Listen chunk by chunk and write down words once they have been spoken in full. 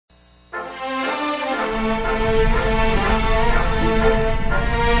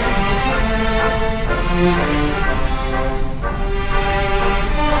Good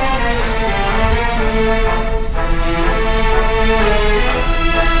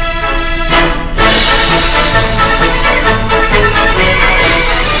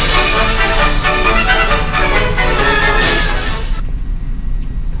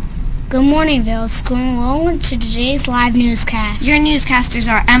morning, Village School, and welcome to today's live newscast. Your newscasters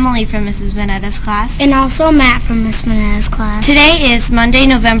are Emily from Mrs. Vanetta's class. And also Matt from Miss Vanetta's class. Today is Monday,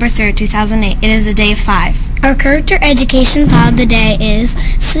 November 3rd, 2008. It is a day of 5. Our character education thought of the day is,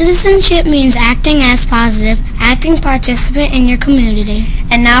 citizenship means acting as positive, acting participant in your community.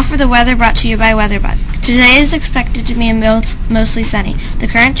 And now for the weather brought to you by WeatherBug. Today is expected to be mostly sunny. The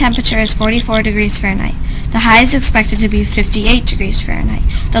current temperature is 44 degrees Fahrenheit. The high is expected to be 58 degrees Fahrenheit.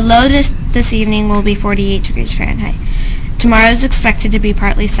 The low this evening will be 48 degrees Fahrenheit. Tomorrow is expected to be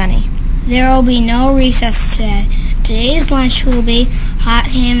partly sunny. There will be no recess today. Today's lunch will be hot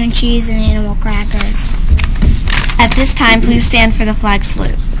ham and cheese and animal crackers. At this time, please stand for the flag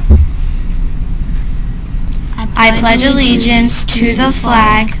salute. I pledge allegiance to the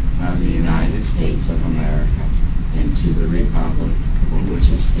flag of the United States of America and to the republic for which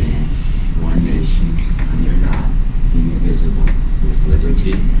it stands, one nation, under God, indivisible, with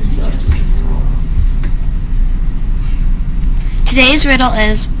liberty and justice for all. Today's riddle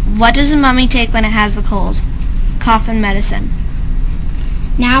is, what does a mummy take when it has a cold? Cough and medicine.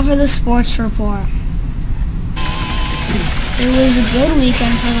 Now for the sports report. It was a good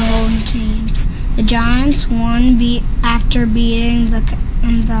weekend for the home teams. The Giants won after beating the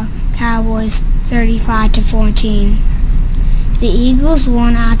Cowboys 35-14. The Eagles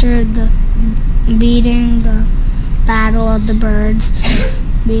won after beating the Battle of the Birds,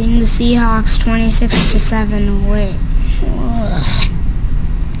 beating the Seahawks 26-7.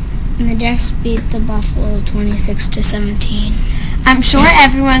 And the Ducks beat the Buffalo 26-17. I'm sure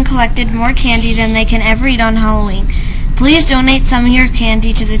everyone collected more candy than they can ever eat on Halloween. Please donate some of your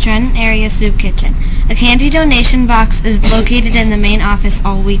candy to the Trenton Area Soup Kitchen. A candy donation box is located in the main office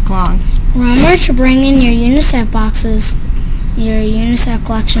all week long. Remember to bring in your UNICEF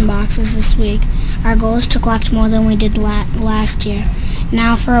collection boxes this week. Our goal is to collect more than we did last year.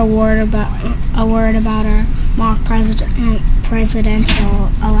 Now for a word about our mock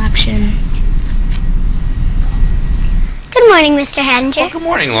presidential election. Good morning, Mr. Hedinger. Well, good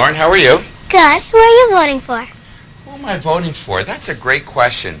morning, Lauren. How are you? Good. Who are you voting for? Who am I voting for? That's a great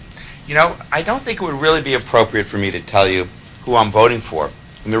question. You know, I don't think it would really be appropriate for me to tell you who I'm voting for.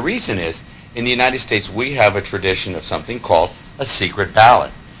 And the reason is, in the United States, we have a tradition of something called a secret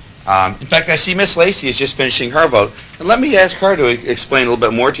ballot. In fact, I see Miss Lacey is just finishing her vote. And let me ask her to explain a little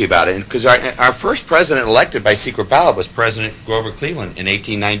bit more to you about it. Because our first president elected by secret ballot was President Grover Cleveland in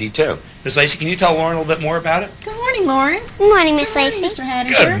 1892. Miss Lacey, can you tell Lauren a little bit more about it? Good morning, Lauren. Good morning, Miss Lacey. Mr.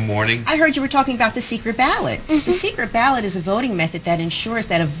 Hedinger. Good morning. I heard you were talking about the secret ballot. The secret ballot is a voting method that ensures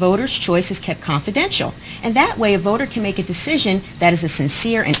that a voter's choice is kept confidential. And that way, a voter can make a decision that is a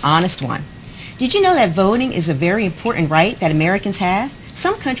sincere and honest one. Did you know that voting is a very important right that Americans have?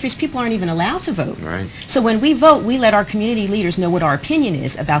 Some countries, people aren't even allowed to vote. Right. So when we vote, we let our community leaders know what our opinion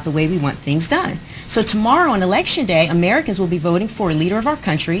is about the way we want things done. So tomorrow on Election Day, Americans will be voting for a leader of our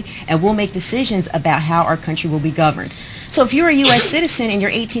country, and we'll make decisions about how our country will be governed. So if you're a U.S. citizen and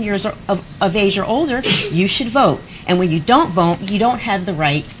you're 18 years of age or older, you should vote. And when you don't vote, you don't have the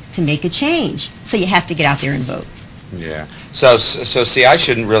right to make a change. So you have to get out there and vote. Yeah. So see, I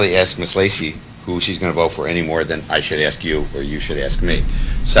shouldn't really ask Miss Lacey who she's going to vote for any more than I should ask you or you should ask me.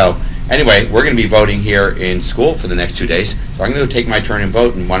 So anyway, we're going to be voting here in school for the next 2 days. So I'm going to take my turn and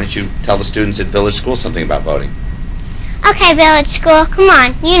vote. And why don't you tell the students at Village School something about voting? Okay, Village School, come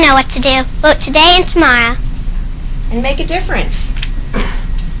on. You know what to do. Vote today and tomorrow. And make a difference.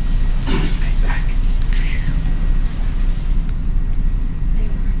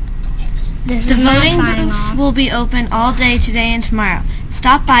 This The is Matt voting signing booths off. will be open all day today and tomorrow.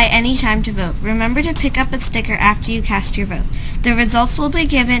 Stop by any time to vote. Remember to pick up a sticker after you cast your vote. The results will be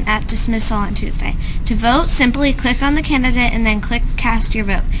given at dismissal on Tuesday. To vote, simply click on the candidate and then click Cast Your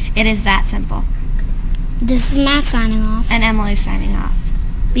Vote. It is that simple. This is Matt signing off. And Emily signing off.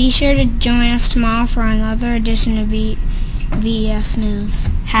 Be sure to join us tomorrow for another edition of VES News.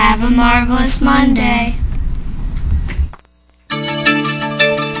 Have a marvelous Monday.